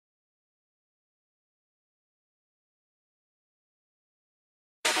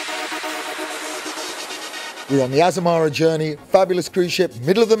We're on the Azamara journey, fabulous cruise ship,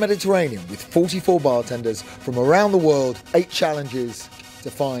 middle of the Mediterranean, with 44 bartenders from around the world, 8 challenges to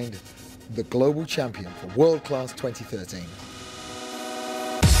find the global champion for World Class 2013.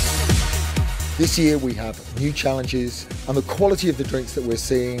 This year we have new challenges, and the quality of the drinks that we're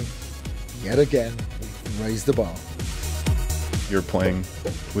seeing, yet again, we've raised the bar. You're playing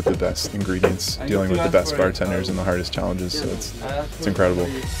with the best ingredients, dealing with the best bartenders and the hardest challenges, so it's incredible.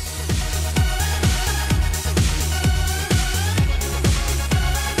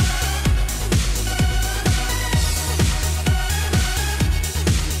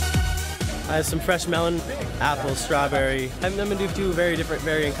 I have some fresh melon, apple, strawberry. I'm going to do 2 very different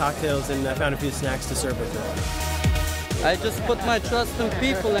variant cocktails, and I found a few snacks to serve with it. I just put my trust in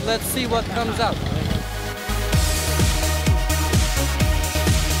people and let's see what comes out.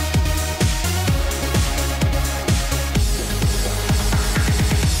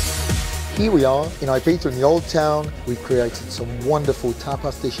 Here we are in Ibiza in the Old Town. We've created some wonderful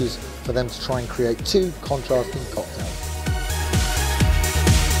tapas dishes for them to try and create 2 contrasting cocktails.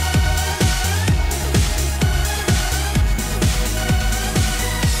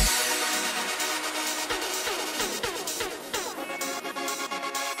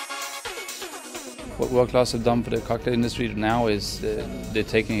 What World Class have done for the cocktail industry now is they're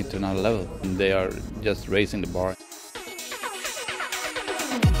taking it to another level. They are just raising the bar.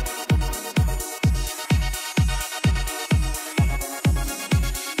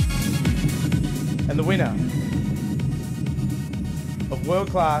 And the winner of World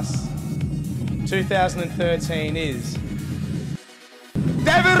Class 2013 is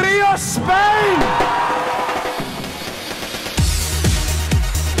Diageo, Spain!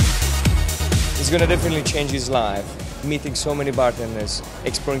 It's going to definitely change his life, meeting so many bartenders,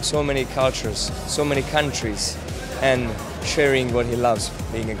 exploring so many cultures, so many countries, and sharing what he loves,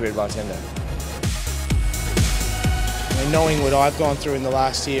 being a great bartender. And knowing what I've gone through in the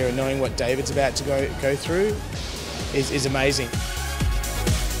last year and knowing what David's about to go through is amazing.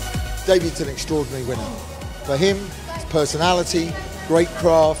 David's an extraordinary winner. For him, his personality, great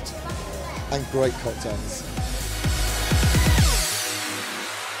craft, and great cocktails.